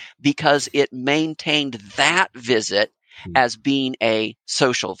important because it maintained that visit as being a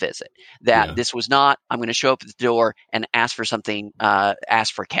social visit, that this was not, I'm going to show up at the door and ask for something,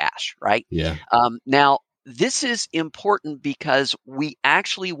 ask for cash, right? Now, this is important because we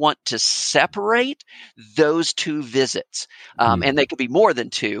actually want to separate those two visits. And they could be more than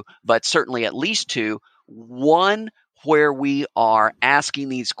two, but certainly at least two. One where we are asking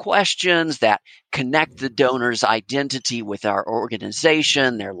these questions that connect the donor's identity with our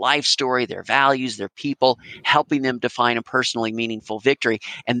organization, their life story, their values, their people, helping them define a personally meaningful victory.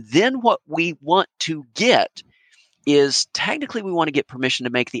 And then what we want to get is, technically we want to get permission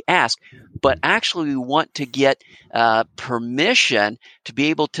to make the ask, but actually we want to get permission to be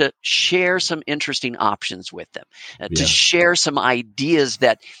able to share some interesting options with them, to share some ideas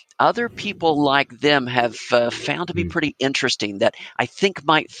that other people like them have found to be pretty interesting, that I think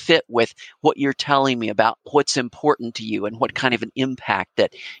might fit with what you're telling me about what's important to you and what kind of an impact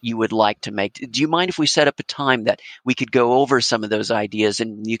that you would like to make. Do you mind if we set up a time that we could go over some of those ideas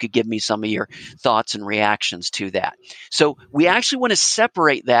and you could give me some of your thoughts and reactions to that? So we actually want to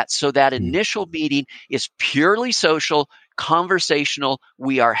separate that so that initial meeting is purely social, conversational.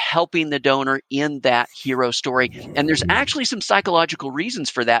 We are helping the donor in that hero story. And there's actually some psychological reasons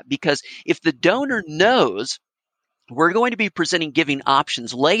for that, because if the donor knows we're going to be presenting giving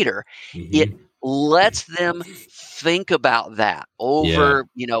options later, it lets them think about that over,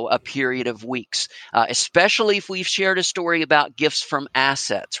 a period of weeks, especially if we've shared a story about gifts from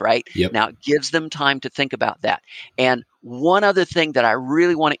assets, right? Now, it gives them time to think about that. And one other thing that I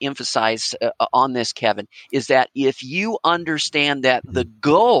really want to emphasize on this, Kevin, is that if you understand that the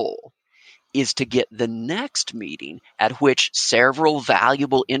goal is to get the next meeting at which several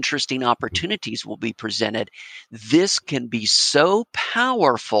valuable, interesting opportunities will be presented, this can be so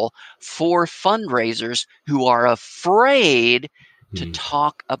powerful for fundraisers who are afraid to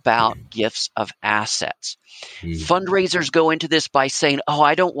talk about gifts of assets. Fundraisers go into this by saying, oh,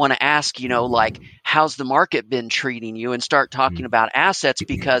 I don't want to ask, how's the market been treating you, and start talking about assets,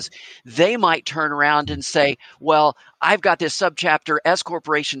 because they might turn around and say, well, I've got this subchapter S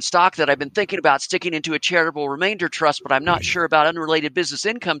corporation stock that I've been thinking about sticking into a charitable remainder trust, but I'm not sure about unrelated business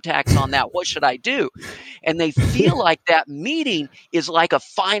income tax on that. What should I do? And they feel like that meeting is like a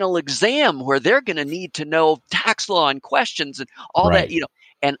final exam where they're going to need to know tax law and questions and all that,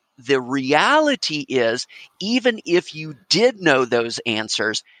 And the reality is, even if you did know those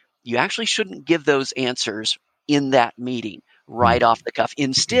answers, you actually shouldn't give those answers in that meeting right off the cuff.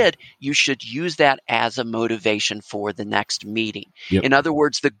 Instead, you should use that as a motivation for the next meeting. In other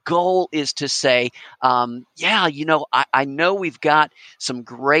words, the goal is to say, I know we've got some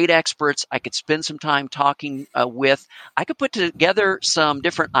great experts I could spend some time talking with. I could put together some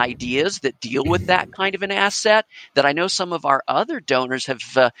different ideas that deal with that kind of an asset that I know some of our other donors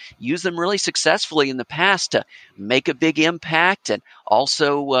have used them really successfully in the past to make a big impact, and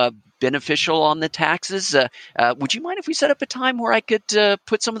also beneficial on the taxes. Would you mind if we set up a time where I could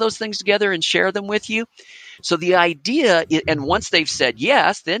put some of those things together and share them with you? So the idea, and once they've said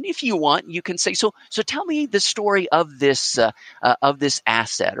yes, then if you want, you can say, so tell me the story of this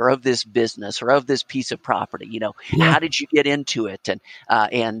asset, or of this business, or of this piece of property. How did you get into it,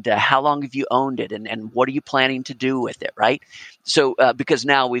 and how long have you owned it, and what are you planning to do with it, right? So because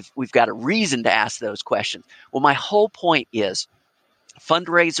now we've got a reason to ask those questions. Well, my whole point is,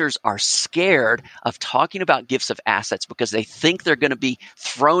 fundraisers are scared of talking about gifts of assets because they think they're going to be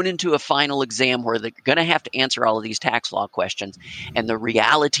thrown into a final exam where they're going to have to answer all of these tax law questions. And the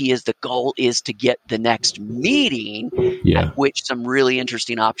reality is, the goal is to get the next meeting at which some really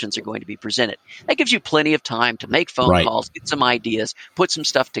interesting options are going to be presented. That gives you plenty of time to make phone calls, get some ideas, put some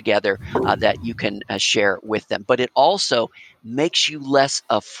stuff together that you can share with them. But it also makes you less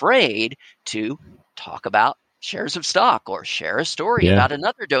afraid to talk about shares of stock or share a story about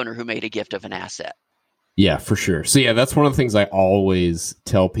another donor who made a gift of an asset. Yeah, for sure. So that's one of the things I always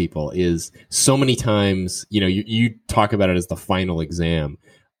tell people is, so many times, you talk about it as the final exam.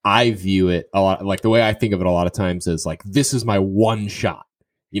 I view it a lot, like the way I think of it a lot of times is like, this is my one shot.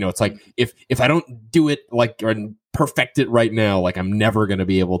 It's like if I don't do it like or perfect it right now, like I'm never going to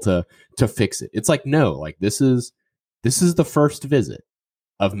be able to fix it. It's like, no, like this is the first visit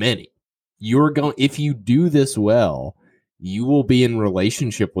of many. If you do this well, you will be in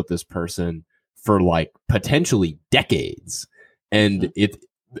relationship with this person for like potentially decades. And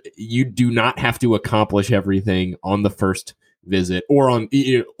you do not have to accomplish everything on the first visit or on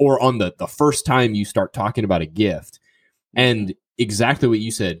the first time you start talking about a gift. And exactly what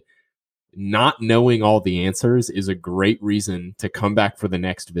you said, not knowing all the answers is a great reason to come back for the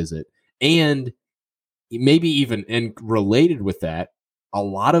next visit. And maybe even, and related with that, a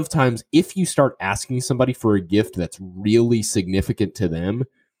lot of times if you start asking somebody for a gift that's really significant to them,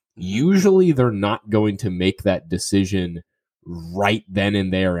 usually they're not going to make that decision right then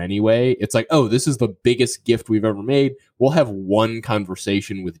and there anyway. It's like, oh, this is the biggest gift we've ever made. We'll have one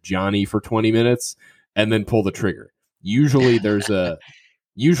conversation with Johnny for 20 minutes and then pull the trigger. Usually there's a,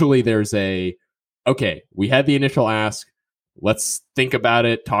 okay, we had the initial ask. Let's think about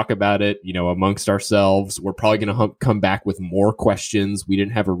it, talk about it, amongst ourselves. We're probably going to come back with more questions we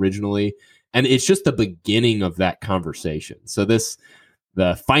didn't have originally. And it's just the beginning of that conversation. So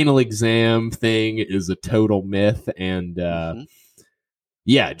the final exam thing is a total myth. And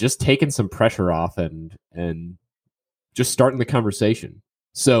just taking some pressure off and just starting the conversation.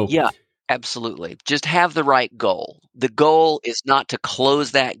 So yeah. Absolutely. Just have the right goal. The goal is not to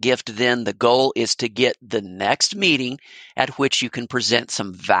close that gift then. The goal is to get the next meeting at which you can present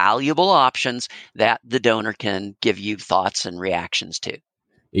some valuable options that the donor can give you thoughts and reactions to.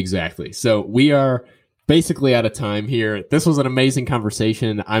 Exactly. So we are basically out of time here. This was an amazing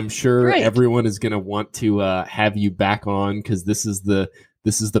conversation. I'm sure everyone is going to want to have you back on because this is the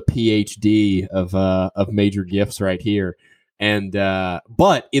PhD of major gifts right here. And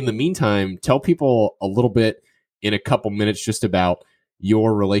but in the meantime, tell people a little bit in a couple minutes just about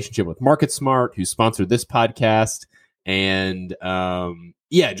your relationship with MarketSmart, who sponsored this podcast, and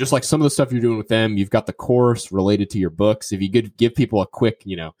just like some of the stuff you're doing with them. You've got the course related to your books. If you could give people a quick,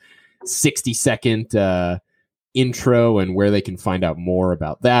 60-second intro and where they can find out more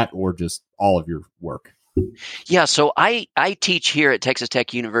about that or just all of your work. Yeah, so I teach here at Texas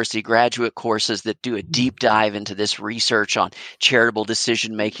Tech University graduate courses that do a deep dive into this research on charitable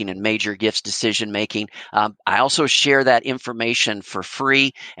decision making and major gifts decision making. I also share that information for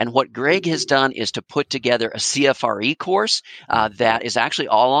free. And what Greg has done is to put together a CFRE course that is actually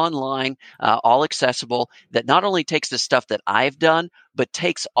all online, all accessible, that not only takes the stuff that I've done, but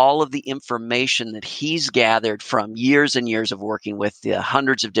takes all of the information that he's gathered from years and years of working with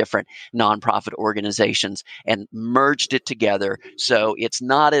hundreds of different nonprofit organizations and merged it together. So it's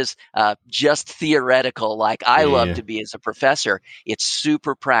not as just theoretical like I love to be as a professor. It's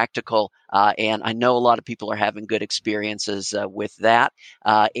super practical. And I know a lot of people are having good experiences with that.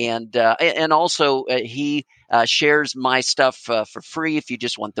 And also he shares my stuff for free if you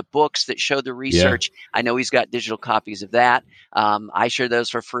just want the books that show the research. Yeah. I know he's got digital copies of that. I share those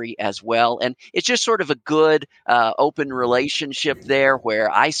for free as well. And it's just sort of a good open relationship there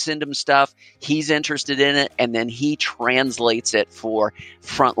where I send him stuff, he's interested in it, and then he translates it for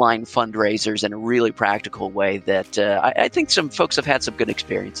frontline fundraisers in a really practical way that I think some folks have had some good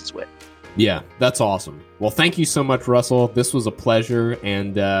experiences with. Yeah, that's awesome. Well, thank you so much, Russell. This was a pleasure.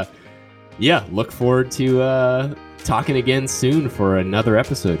 And look forward to talking again soon for another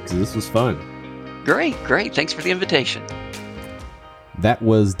episode because this was fun. Great. Thanks for the invitation. That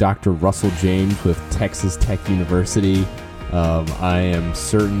was Dr. Russell James with Texas Tech University. I am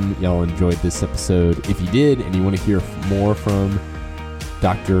certain y'all enjoyed this episode. If you did and you want to hear more from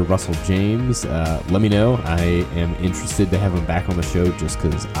Dr. Russell James, let me know. I am interested to have him back on the show just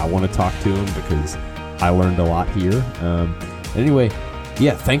because I want to talk to him because I learned a lot here. Anyway,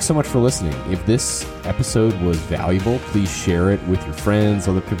 thanks so much for listening. If this episode was valuable, please share it with your friends,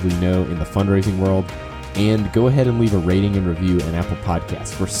 other people you know in the fundraising world, and go ahead and leave a rating and review on Apple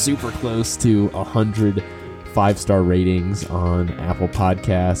Podcasts. We're super close to 100 5-star ratings on Apple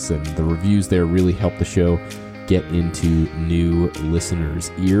Podcasts, and the reviews there really help the show get into new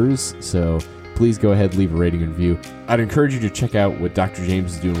listeners' ears. So please go ahead, leave a rating and review. I'd encourage you to check out what Dr.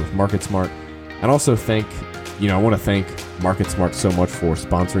 James is doing with MarketSmart, and also I want to thank MarketSmart so much for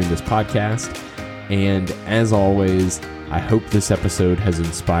sponsoring this podcast. And as always, I hope this episode has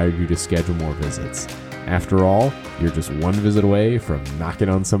inspired you to schedule more visits. After all, you're just one visit away from knocking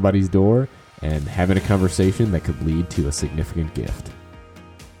on somebody's door and having a conversation that could lead to a significant gift.